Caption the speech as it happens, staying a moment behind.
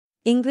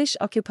English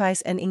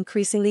occupies an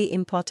increasingly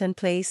important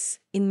place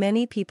in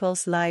many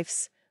people's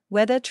lives,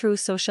 whether through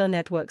social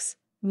networks,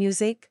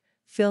 music,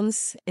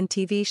 films and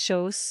TV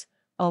shows,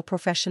 or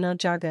professional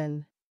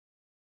jargon.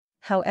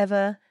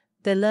 However,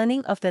 the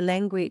learning of the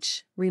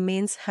language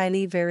remains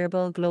highly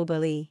variable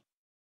globally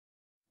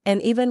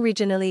and even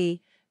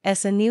regionally,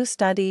 as a new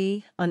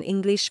study on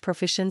English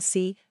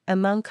proficiency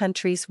among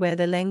countries where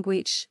the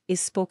language is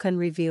spoken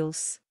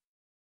reveals.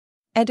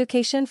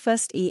 Education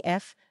First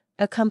EF,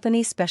 a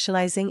company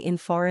specializing in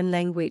foreign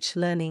language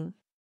learning,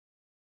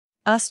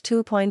 asked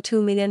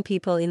 2.2 million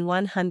people in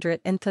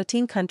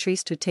 113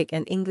 countries to take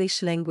an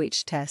English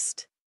language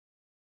test.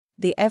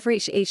 The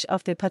average age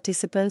of the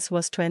participants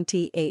was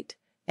 28,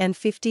 and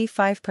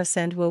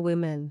 55% were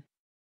women.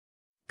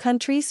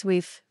 Countries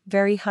with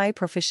very high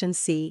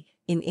proficiency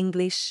in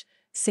English,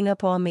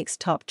 Singapore makes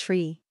top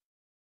 3.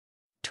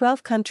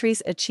 12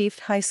 countries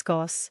achieved high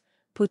scores,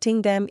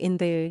 putting them in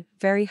the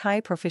very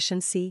high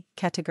proficiency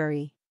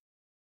category.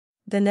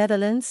 The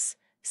Netherlands,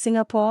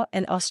 Singapore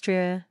and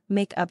Austria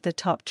make up the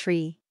top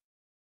 3.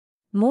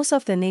 Most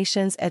of the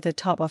nations at the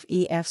top of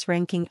EF's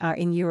ranking are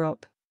in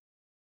Europe,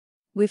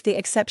 with the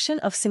exception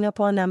of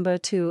Singapore number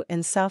 2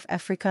 and South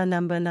Africa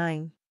number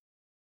 9.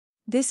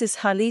 This is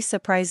hardly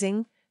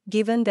surprising,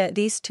 given that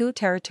these two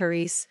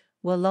territories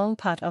were long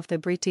part of the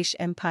British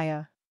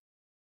Empire.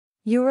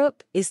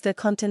 Europe is the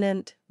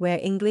continent where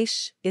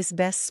English is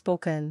best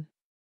spoken,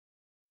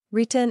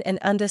 written and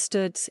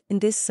understood in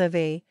this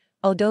survey,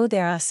 although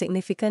there are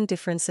significant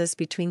differences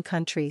between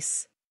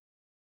countries.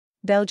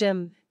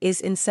 Belgium is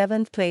in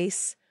 7th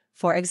place,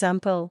 for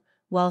example,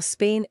 while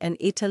Spain and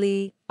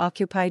Italy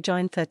occupy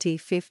joint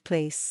 35th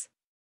place.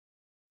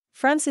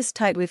 France is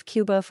tied with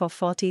Cuba for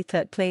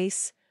 43rd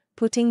place,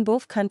 putting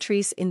both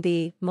countries in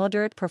the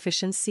moderate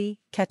proficiency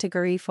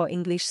category for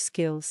English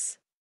skills.